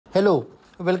Hello,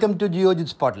 welcome to Geojit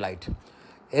Spotlight.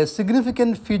 A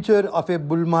significant feature of a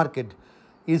bull market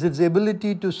is its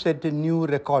ability to set new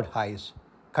record highs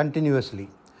continuously.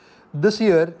 This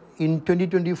year, in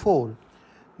 2024,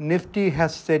 Nifty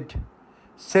has set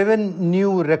 7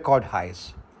 new record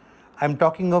highs. I'm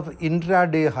talking of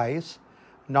intraday highs,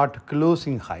 not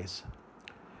closing highs.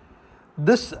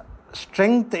 This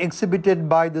strength exhibited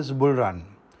by this bull run,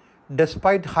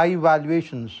 despite high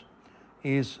valuations,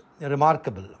 is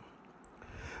remarkable.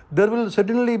 There will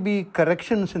certainly be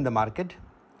corrections in the market.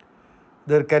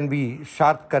 There can be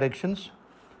sharp corrections.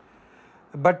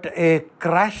 But a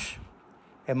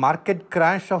market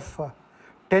crash of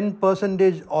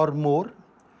 10% or more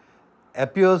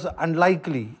appears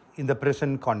unlikely in the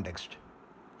present context.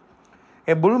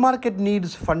 A bull market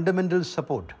needs fundamental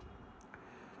support.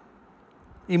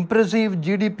 Impressive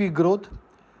GDP growth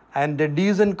and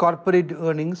decent corporate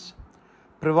earnings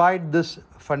provide this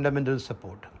fundamental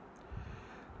support.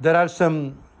 There are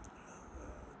some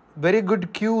very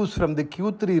good cues from the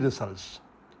Q3 results.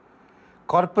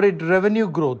 Corporate revenue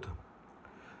growth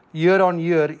year on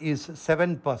year is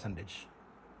 7%.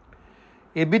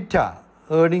 EBITDA,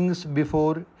 earnings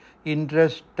before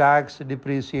interest, tax,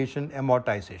 depreciation,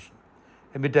 amortization.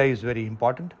 EBITDA is very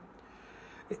important.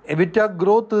 EBITDA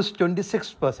growth is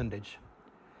 26%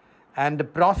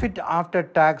 and profit after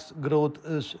tax growth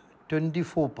is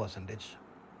 24%.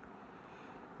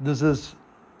 This is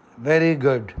very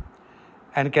good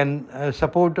and can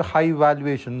support high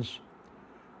valuations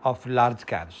of large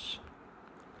caps.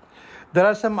 There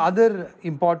are some other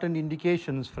important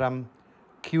indications from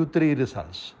Q3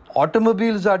 results.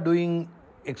 Automobiles are doing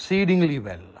exceedingly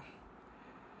well.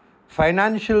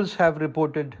 Financials have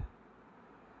reported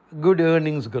good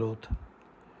earnings growth.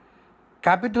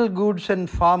 Capital goods and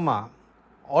pharma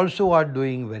also are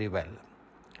doing very well.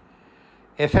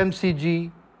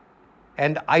 FMCG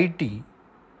and IT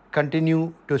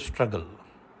continue to struggle.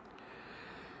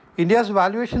 India's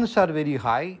valuations are very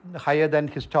high, higher than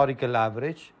historical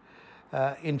average.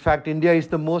 In fact, India is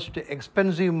the most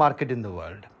expensive market in the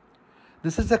world.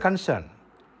 This is a concern.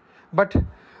 But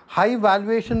high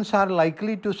valuations are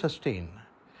likely to sustain.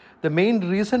 The main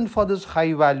reason for this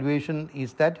high valuation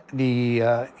is that the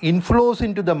inflows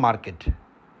into the market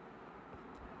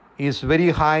is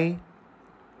very high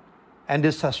and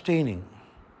is sustaining.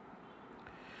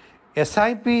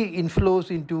 SIP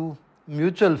inflows into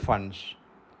mutual funds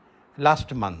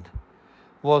last month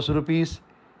was rupees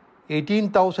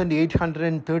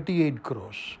 18,838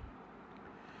 crores.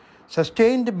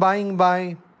 Sustained buying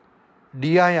by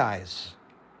DIIs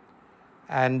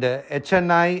and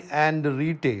HNI and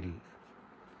retail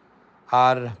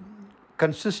are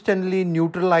consistently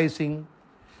neutralizing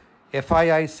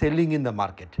FII selling in the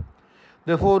market.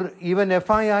 Therefore, even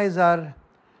FIIs are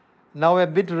now a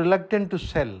bit reluctant to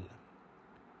sell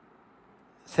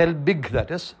big,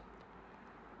 that is,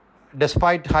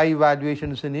 despite high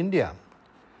valuations in India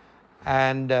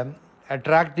and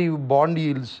attractive bond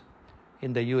yields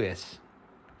in the US.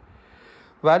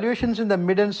 Valuations in the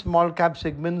mid and small cap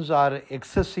segments are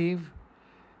excessive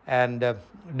and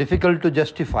difficult to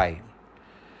justify.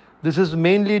 This is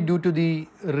mainly due to the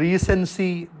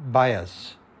recency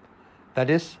bias, that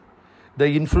is, the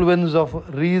influence of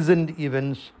recent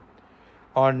events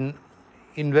on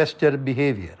investor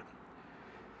behavior.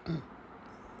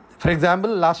 For example,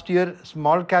 last year,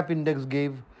 small cap index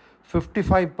gave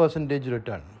 55%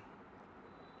 return.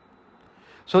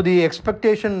 So the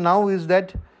expectation now is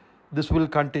that this will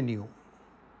continue.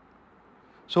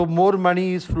 So more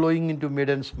money is flowing into mid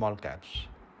and small caps,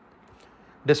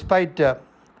 despite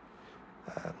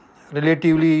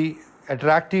relatively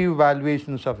attractive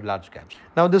valuations of large caps.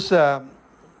 Now this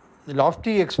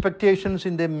lofty expectations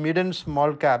in the mid and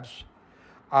small caps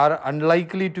are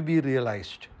unlikely to be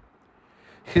realized.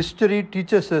 History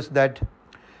teaches us that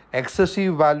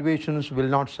excessive valuations will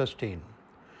not sustain.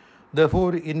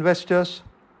 Therefore, investors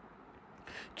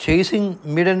chasing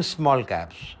mid and small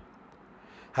caps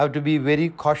have to be very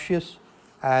cautious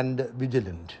and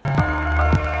vigilant.